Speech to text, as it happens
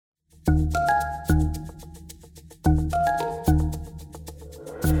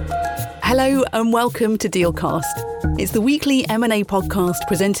Hello and welcome to Dealcast. It's the weekly M&A podcast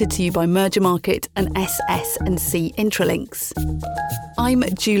presented to you by Merger Market and SS&C Intralinks. I'm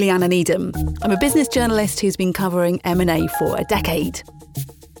Juliana Needham. I'm a business journalist who's been covering M&A for a decade.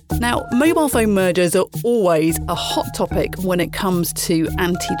 Now, mobile phone mergers are always a hot topic when it comes to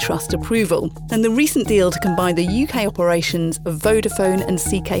antitrust approval. And the recent deal to combine the UK operations of Vodafone and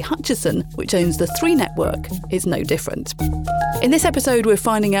CK Hutchison, which owns the Three network, is no different. In this episode, we're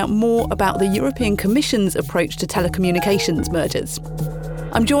finding out more about the European Commission's approach to telecommunications mergers.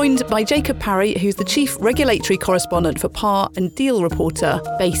 I'm joined by Jacob Parry, who's the Chief Regulatory Correspondent for PAR and Deal Reporter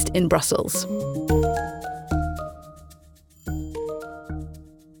based in Brussels.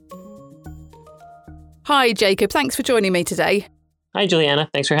 Hi, Jacob. Thanks for joining me today. Hi, Juliana.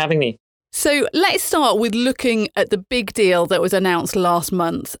 Thanks for having me. So let's start with looking at the big deal that was announced last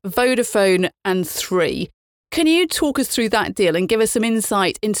month, Vodafone and Three. Can you talk us through that deal and give us some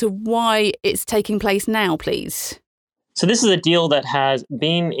insight into why it's taking place now, please? So this is a deal that has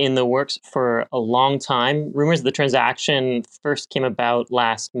been in the works for a long time. Rumors of the transaction first came about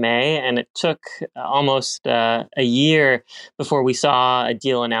last May, and it took almost a year before we saw a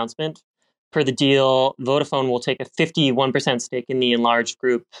deal announcement. Per the deal, Vodafone will take a 51% stake in the enlarged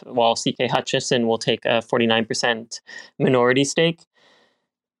group, while CK Hutchison will take a 49% minority stake.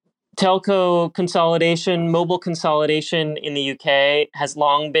 Telco consolidation, mobile consolidation in the UK has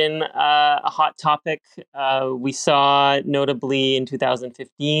long been a hot topic. We saw notably in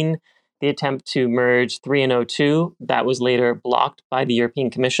 2015 the attempt to merge 3 and O2. That was later blocked by the European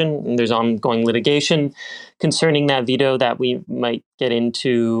Commission. And there's ongoing litigation concerning that veto that we might get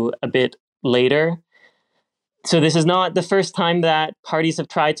into a bit later. So this is not the first time that parties have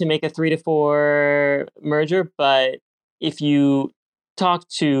tried to make a 3 to 4 merger, but if you talk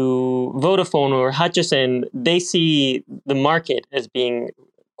to Vodafone or Hutchison, they see the market as being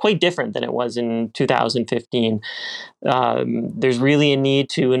quite different than it was in 2015. There's really a need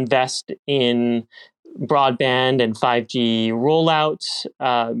to invest in broadband and 5G rollouts.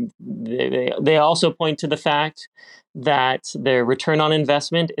 They also point to the fact that their return on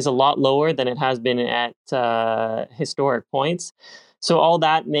investment is a lot lower than it has been at historic points. So all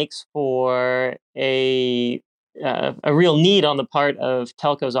that makes for a real need on the part of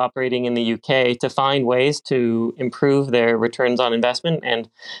telcos operating in the UK to find ways to improve their returns on investment. And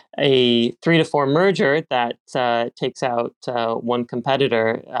a 3 to 4 merger that takes out one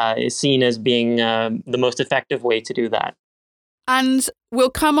competitor is seen as being the most effective way to do that. And we'll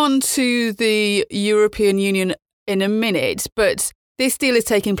come on to the European Union in a minute, but this deal is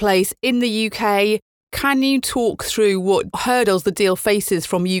taking place in the UK. Can you talk through what hurdles the deal faces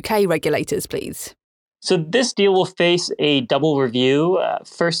from UK regulators, please? So this deal will face a double review.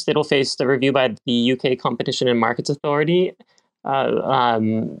 First, it'll face the review by the UK Competition and Markets Authority,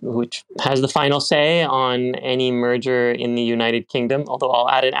 which has the final say on any merger in the United Kingdom, although I'll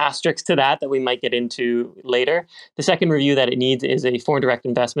add an asterisk to that we might get into later. The second review that it needs is a foreign direct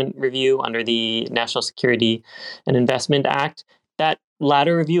investment review under the National Security and Investment Act. That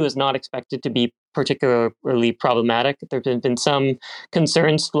latter review is not expected to be particularly problematic. There have been some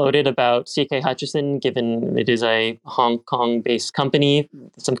concerns floated about CK Hutchison, given it is a Hong Kong-based company.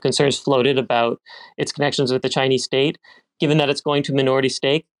 Some concerns floated about its connections with the Chinese state. Given that it's going to minority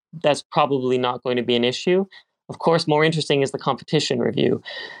stake, that's probably not going to be an issue. Of course, more interesting is the competition review.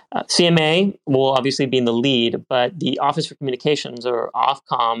 CMA will obviously be in the lead, but the Office for Communications, or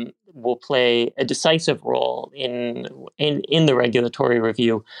Ofcom, will play a decisive role in the regulatory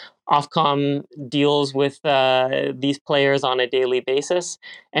review. Ofcom deals with these players on a daily basis,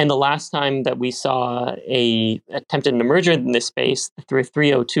 and the last time that we saw a attempted merger in this space, the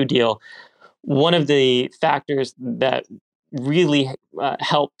 302 deal, one of the factors that really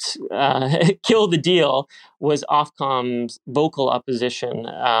helped kill the deal was Ofcom's vocal opposition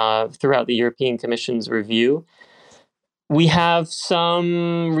throughout the European Commission's review. We have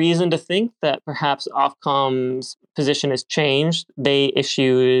some reason to think that perhaps Ofcom's position has changed. They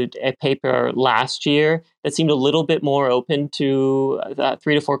issued a paper last year that seemed a little bit more open to that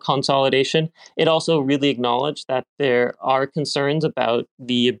 3 to 4 consolidation. It also really acknowledged that there are concerns about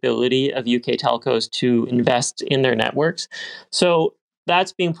the ability of UK telcos to invest in their networks. So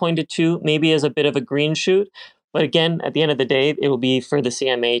that's being pointed to maybe as a bit of a green shoot. But again, at the end of the day, it will be for the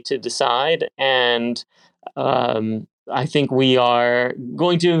CMA to decide. And I think we are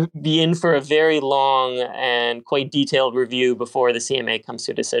going to be in for a very long and quite detailed review before the CMA comes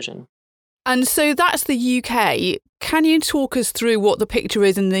to a decision. And so that's the UK. Can you talk us through what the picture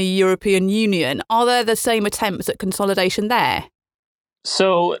is in the European Union? Are there the same attempts at consolidation there?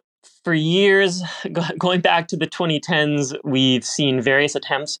 So For years, going back to the 2010s, we've seen various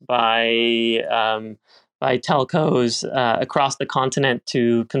attempts by telcos across the continent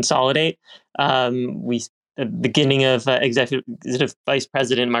to consolidate. We At the beginning of Executive Vice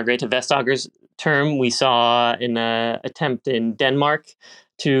President Margrethe Vestager's term, we saw an attempt in Denmark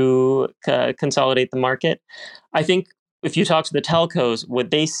to consolidate the market. I think if you talk to the telcos,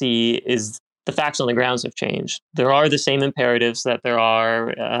 what they see is the facts on the grounds have changed. There are the same imperatives that there are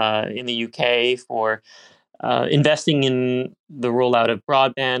in the UK for investing in the rollout of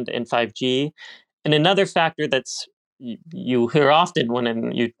broadband and 5G. And another factor that's you hear often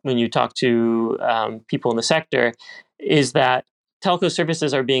when you talk to people in the sector is that telco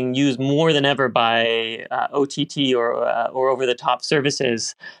services are being used more than ever by OTT or over the top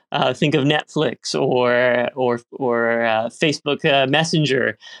services. Think of Netflix or Facebook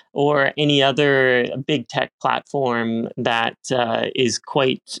Messenger or any other big tech platform that is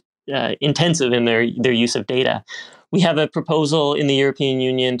quite intensive in their use of data. We have a proposal in the European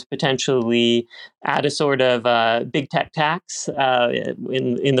Union to potentially add a sort of big tech tax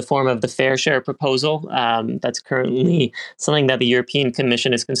in the form of the fair share proposal. That's currently something that the European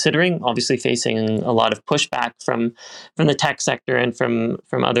Commission is considering, obviously facing a lot of pushback from the tech sector and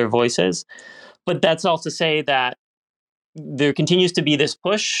from other voices. But that's also to say that there continues to be this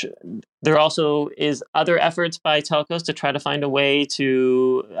push. There also is other efforts by telcos to try to find a way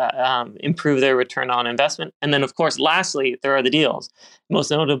to improve their return on investment. And then, of course, lastly, there are the deals, most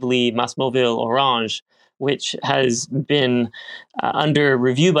notably MásMóvil Orange, which has been under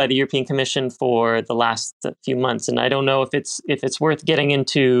review by the European Commission for the last few months. And I don't know if it's worth getting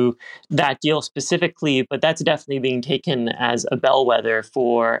into that deal specifically, but that's definitely being taken as a bellwether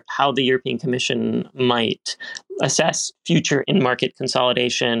for how the European Commission might assess future in-market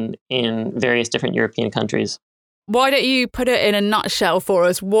consolidation in various different European countries. Why don't you put it in a nutshell for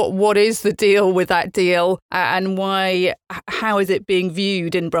us? What is the deal with that deal, and how is it being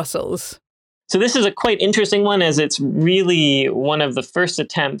viewed in Brussels? So this is a quite interesting one, as it's really one of the first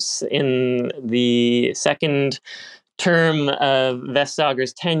attempts in the second term of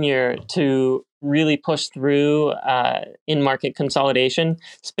Vestager's tenure to really push through in-market consolidation.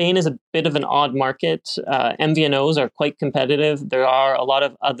 Spain is a bit of an odd market. MVNOs are quite competitive. There are a lot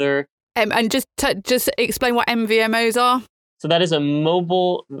of other... and just explain what MVNOs are. So that is a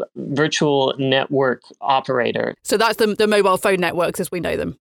mobile virtual network operator. So that's the mobile phone networks as we know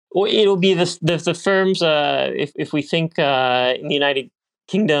them. Well, it'll be the firms, if we think in the United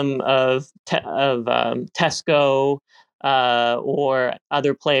Kingdom of Tesco or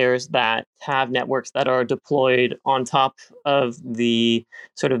other players that have networks that are deployed on top of the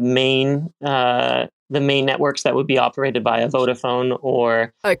sort of main networks that would be operated by a Vodafone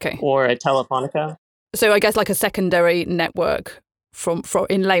or a Telefonica. So I guess like a secondary network from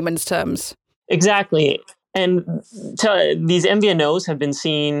in layman's terms. Exactly. And these MVNOs have been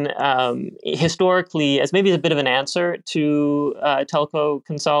seen historically as maybe a bit of an answer to telco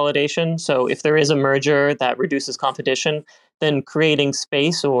consolidation. So if there is a merger that reduces competition, then creating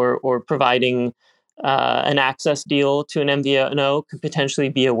space or providing an access deal to an MVNO could potentially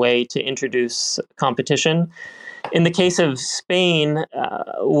be a way to introduce competition. In the case of Spain,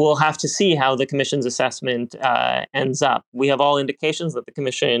 we'll have to see how the Commission's assessment ends up. We have all indications that the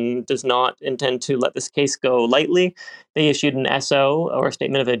Commission does not intend to let this case go lightly. They issued an SO, or a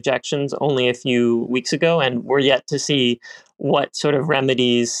statement of objections, only a few weeks ago, and we're yet to see what sort of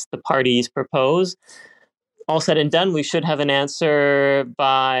remedies the parties propose. All said and done, we should have an answer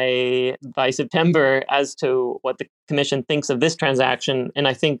by September as to what the Commission thinks of this transaction. And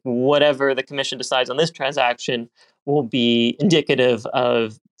I think whatever the Commission decides on this transaction will be indicative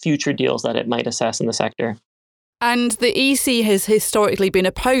of future deals that it might assess in the sector. And the EC has historically been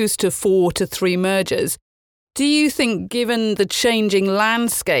opposed to 4-3 mergers. Do you think, given the changing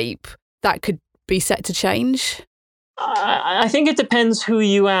landscape, that could be set to change? I think it depends who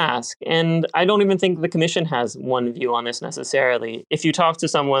you ask. And I don't even think the Commission has one view on this necessarily. If you talk to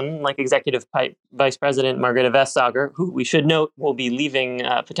someone like Executive Vice President Margrethe Vestager, who we should note will be leaving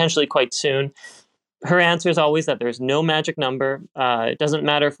potentially quite soon, her answer is always that there's no magic number. It doesn't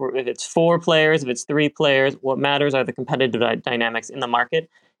matter if it's 4 players, if it's 3 players. What matters are the competitive dynamics in the market.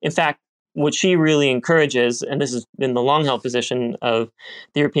 In fact, what she really encourages, and this has been the long-held position of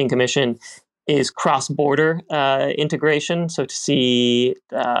the European Commission, is cross-border integration. So to see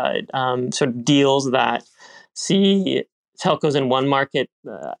sort of deals that see telcos in one market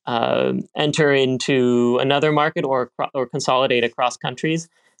enter into another market or consolidate across countries.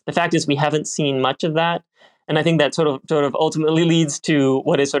 The fact is we haven't seen much of that. And I think that sort of ultimately leads to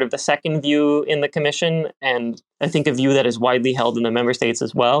what is sort of the second view in the Commission, and I think a view that is widely held in the member states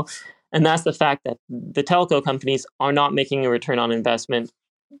as well. And that's the fact that the telco companies are not making a return on investment.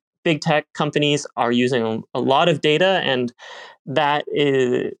 Big tech companies are using a lot of data, and that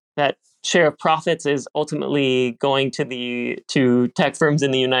share of profits is ultimately going to tech firms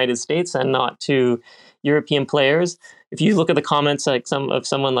in the United States and not to European players. If you look at the comments like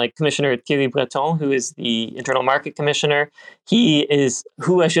someone like Commissioner Thierry Breton, who is the Internal Market Commissioner,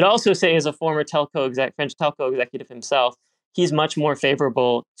 who I should also say is a former French telco executive himself. He's much more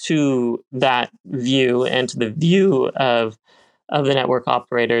favorable to that view and to the view of the network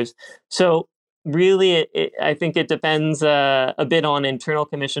operators. So really, I think it depends a bit on internal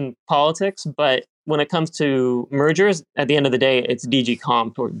Commission politics, but when it comes to mergers, at the end of the day, it's DG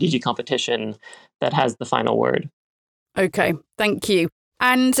Comp or DG Competition that has the final word. Okay, thank you.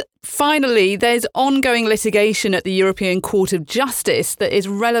 And finally, there's ongoing litigation at the European Court of Justice that is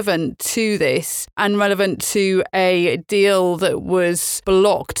relevant to this and relevant to a deal that was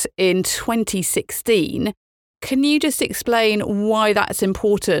blocked in 2016. Can you just explain why that's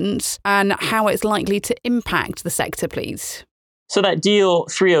important and how it's likely to impact the sector, please? So that deal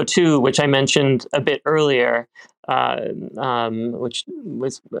 302, which I mentioned a bit earlier, which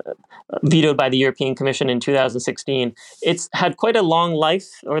was vetoed by the European Commission in 2016, it's had quite a long life,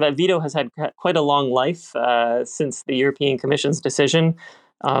 or that veto has had quite a long life since the European Commission's decision.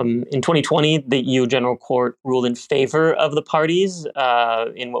 In 2020, the EU General Court ruled in favor of the parties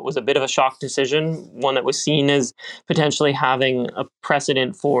in what was a bit of a shock decision, one that was seen as potentially having a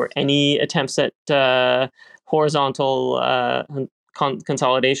precedent for any attempts at horizontal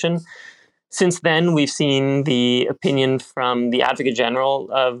consolidation. Since then, we've seen the opinion from the Advocate General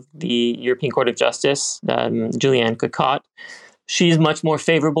of the European Court of Justice, Julianne Cocotte. She's much more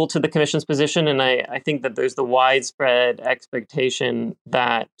favorable to the Commission's position, and I think that there's the widespread expectation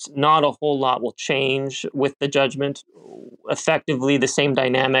that not a whole lot will change with the judgment. Effectively, the same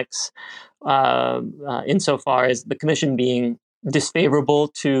dynamics insofar as the Commission being disfavorable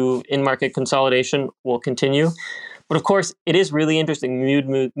to in-market consolidation will continue. But of course, it is really interesting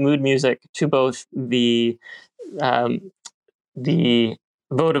mood music to both the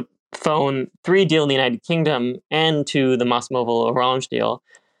Vodafone 3 deal in the United Kingdom and to the MásMóvil Orange deal.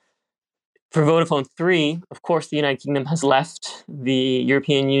 For Vodafone 3, of course, the United Kingdom has left the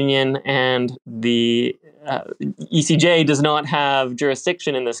European Union, and the ECJ does not have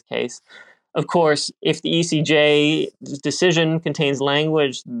jurisdiction in this case. Of course, if the ECJ decision contains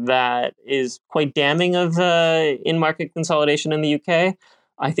language that is quite damning of in-market consolidation in the UK,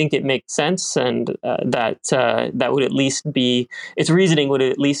 I think it makes sense, and that would at least be, its reasoning would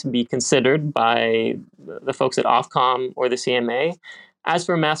at least be considered by the folks at Ofcom or the CMA. As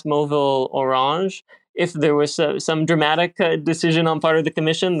for MásMóvil Orange, if there was some dramatic decision on part of the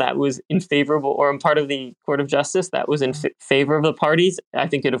Commission that was in favorable, or on part of the Court of Justice that was in favor of the parties, I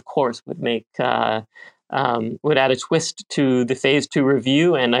think it, of course, would make would add a twist to the Phase 2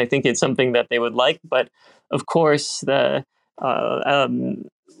 review, and I think it's something that they would like. But of course,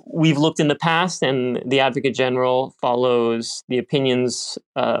 we've looked in the past, and the Advocate General follows the opinions,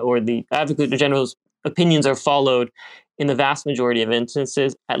 or the Advocate General's opinions are followed in the vast majority of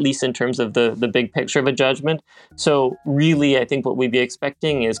instances, at least in terms of the big picture of a judgment. So really, I think what we'd be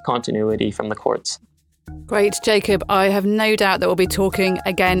expecting is continuity from the courts. Great, Jacob. I have no doubt that we'll be talking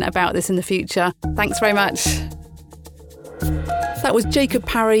again about this in the future. Thanks very much. That was Jacob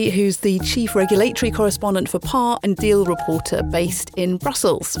Parry, who's the Chief Regulatory Correspondent for PAR and Deal Reporter based in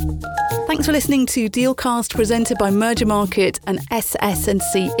Brussels. Thanks for listening to Dealcast, presented by Merger Market and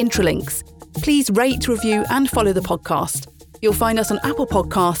SS&C Intralinks. Please rate, review and follow the podcast. You'll find us on Apple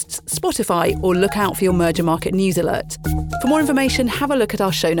Podcasts, Spotify, or look out for your Merger Market news alert. For more information, have a look at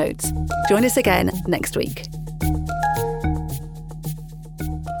our show notes. Join us again next week.